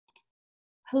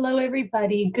Hello,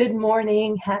 everybody. Good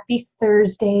morning. Happy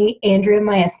Thursday. Andrea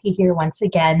Majewski here once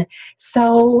again.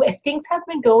 So things have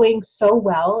been going so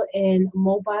well in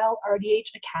Mobile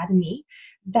RDH Academy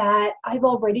that I've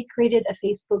already created a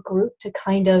Facebook group to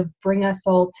kind of bring us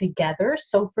all together.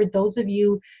 So for those of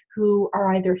you who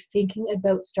are either thinking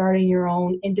about starting your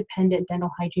own independent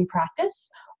dental hygiene practice,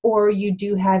 or you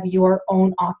do have your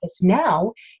own office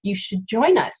now, you should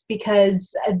join us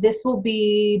because this will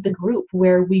be the group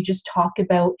where we just talk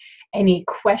about any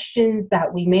questions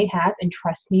that we may have. And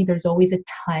trust me, there's always a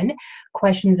ton.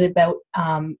 Questions about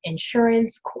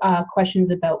insurance, questions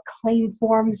about claim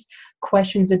forms,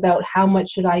 questions about how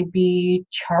much should I be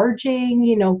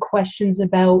charging, questions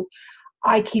about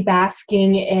I keep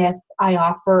asking if I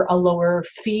offer a lower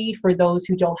fee for those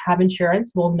who don't have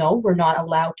insurance. Well, no, we're not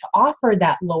allowed to offer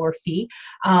that lower fee.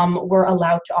 We're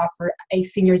allowed to offer a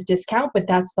senior's discount, but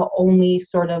that's the only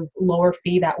sort of lower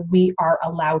fee that we are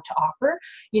allowed to offer.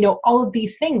 All of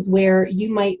these things where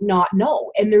you might not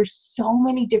know. And there's so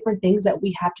many different things that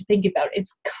we have to think about.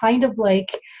 It's kind of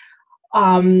like,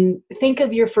 think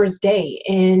of your first day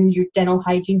in your dental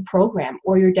hygiene program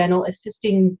or your dental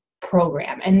assisting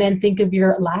program, and then think of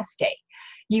your last day.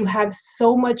 You have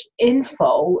so much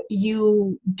info,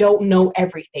 you don't know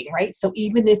everything, right? So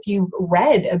even if you've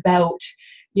read about,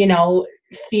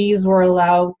 fees we're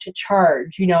allowed to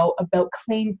charge, about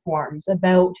claim forms,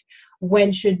 about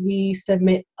when should we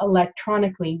submit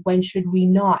electronically, when should we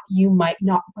not, you might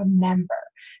not remember.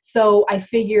 So I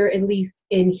figure at least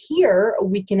in here,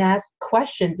 we can ask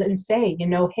questions and say,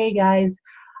 hey guys,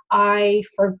 I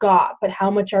forgot, but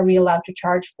how much are we allowed to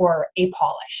charge for a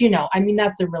polish?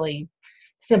 That's a really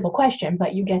simple question,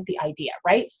 but you get the idea,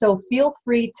 right? So feel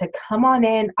free to come on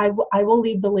in. I will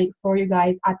leave the link for you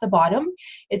guys at the bottom.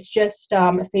 It's just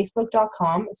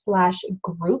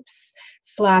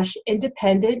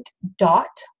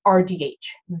facebook.com/groups/independent.rdh.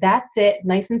 That's it,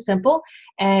 nice and simple.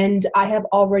 And I have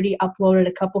already uploaded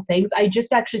a couple things. I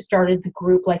just actually started the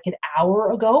group like an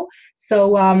hour ago.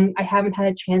 So I haven't had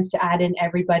a chance to add in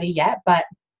everybody yet, but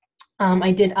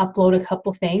I did upload a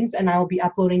couple things, and I will be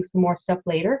uploading some more stuff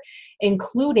later,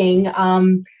 including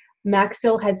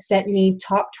Maxil had sent me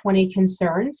top 20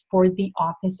 concerns for the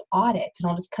office audit. And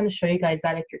I'll just kind of show you guys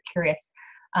that if you're curious.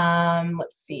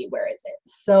 Let's see, where is it?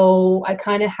 So I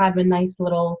kind of have a nice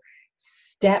little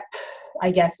step,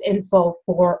 I guess, info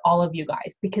for all of you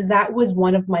guys, because that was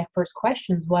one of my first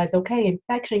questions was, okay,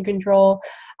 infection control.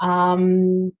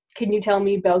 Can you tell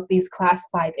me about these class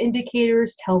 5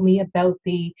 indicators? Tell me about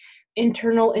the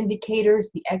internal indicators,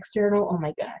 the external. Oh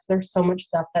my goodness, there's so much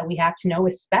stuff that we have to know,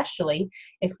 especially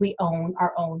if we own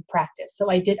our own practice. So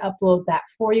I did upload that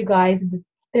for you guys.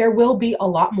 There will be a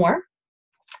lot more.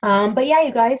 But yeah,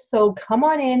 you guys, so come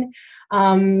on in.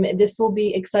 This will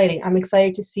be exciting. I'm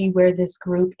excited to see where this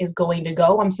group is going to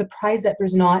go. I'm surprised that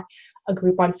there's not a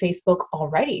group on Facebook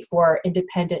already for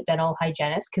independent dental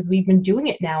hygienists, because we've been doing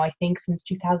it now, I think, since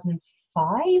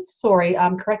 2005. Sorry,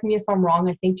 correct me if I'm wrong.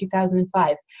 I think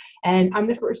 2005. And I'm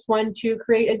the first one to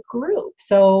create a group.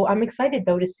 So I'm excited,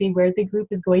 though, to see where the group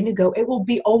is going to go. It will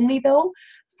be only, though,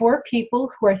 for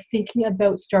people who are thinking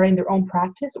about starting their own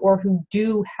practice or who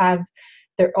do have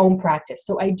their own practice.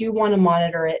 So I do want to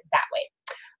monitor it that way.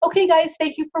 Okay, guys,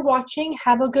 thank you for watching.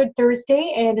 Have a good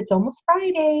Thursday, and it's almost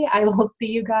Friday. I will see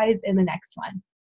you guys in the next one.